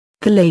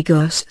The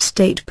Lagos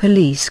State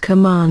Police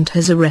Command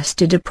has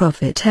arrested a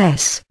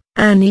prophetess,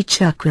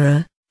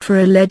 Chukwurah, for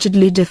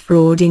allegedly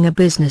defrauding a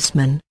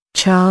businessman,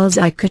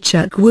 Sunday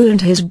Ikechukwu,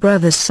 and his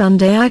brother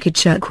Sunday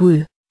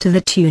Ikechukwu, to the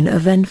tune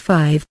of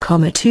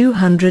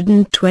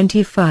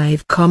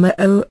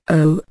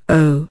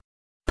N5,225,000.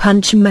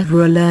 Punch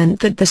Mehra learned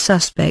that the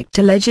suspect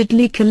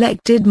allegedly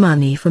collected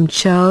money from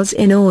Charles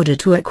in order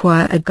to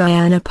acquire a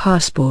Guyana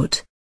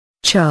passport.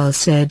 Charles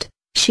said,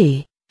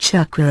 "She,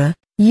 Chukwurah,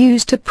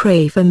 used to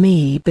pray for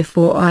me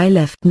before I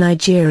left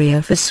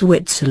Nigeria for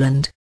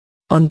Switzerland.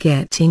 On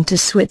getting to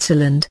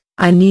Switzerland,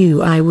 I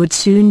knew I would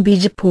soon be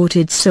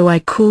deported, so I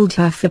called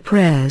her for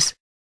prayers.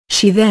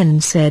 She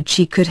then said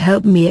she could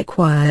help me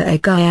acquire a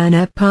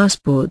Guyana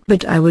passport,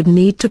 but I would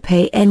need to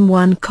pay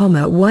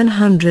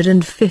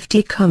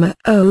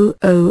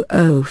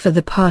N1,150,000 for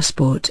the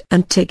passport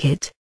and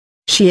ticket.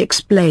 She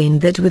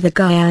explained that with a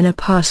Guyana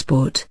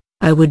passport,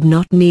 I would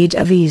not need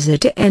a visa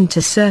to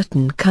enter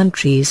certain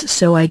countries,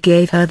 so I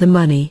gave her the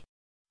money."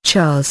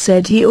 Charles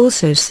said he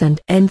also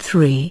sent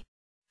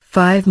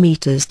N3.5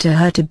 meters to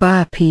her to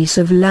buy a piece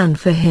of land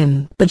for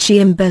him, but she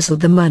embezzled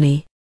the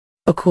money.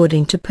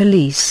 According to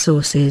police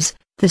sources,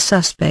 the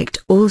suspect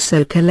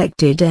also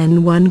collected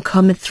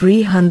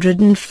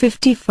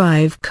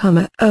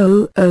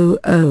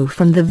N1,355,000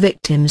 from the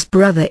victim's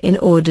brother in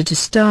order to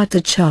start the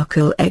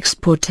charcoal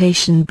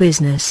exportation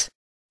business.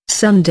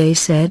 Sunday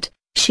said,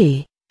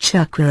 "She,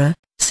 Chukwurah,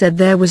 said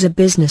there was a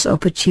business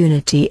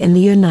opportunity in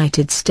the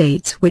United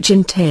States which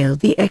entailed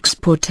the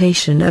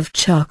exportation of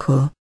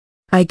charcoal.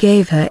 I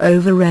gave her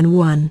over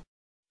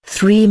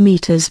N1.3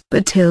 meters,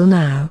 but till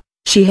now,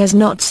 she has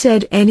not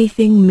said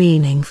anything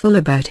meaningful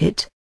about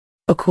it."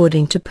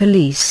 According to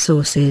police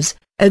sources,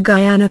 a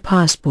Guyana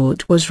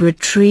passport was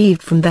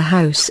retrieved from the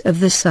house of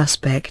the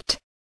suspect.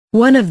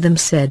 One of them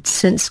said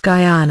since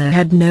Guyana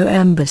had no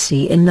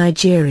embassy in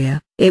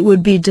Nigeria, it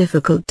would be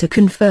difficult to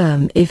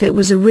confirm if it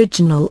was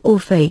original or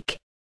fake.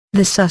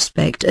 The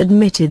suspect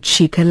admitted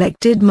she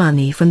collected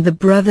money from the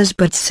brothers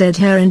but said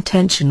her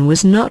intention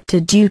was not to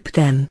dupe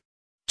them.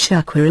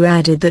 Chukwurah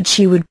added that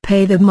she would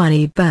pay the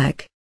money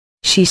back.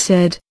 She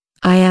said,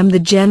 "I am the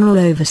General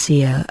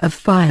Overseer of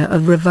Fire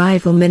of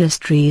Revival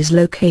Ministries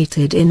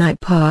located in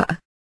Ipa.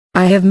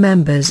 I have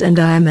members and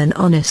I am an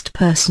honest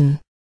person.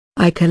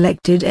 I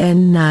collected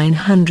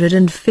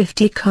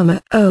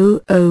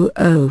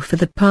N950,000 for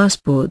the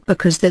passport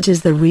because that is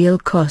the real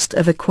cost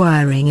of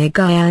acquiring a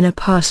Guyana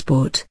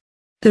passport.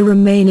 The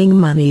remaining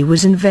money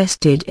was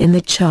invested in the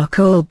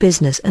charcoal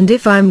business, and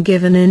if I'm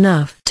given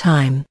enough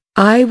time,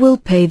 I will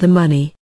pay the money."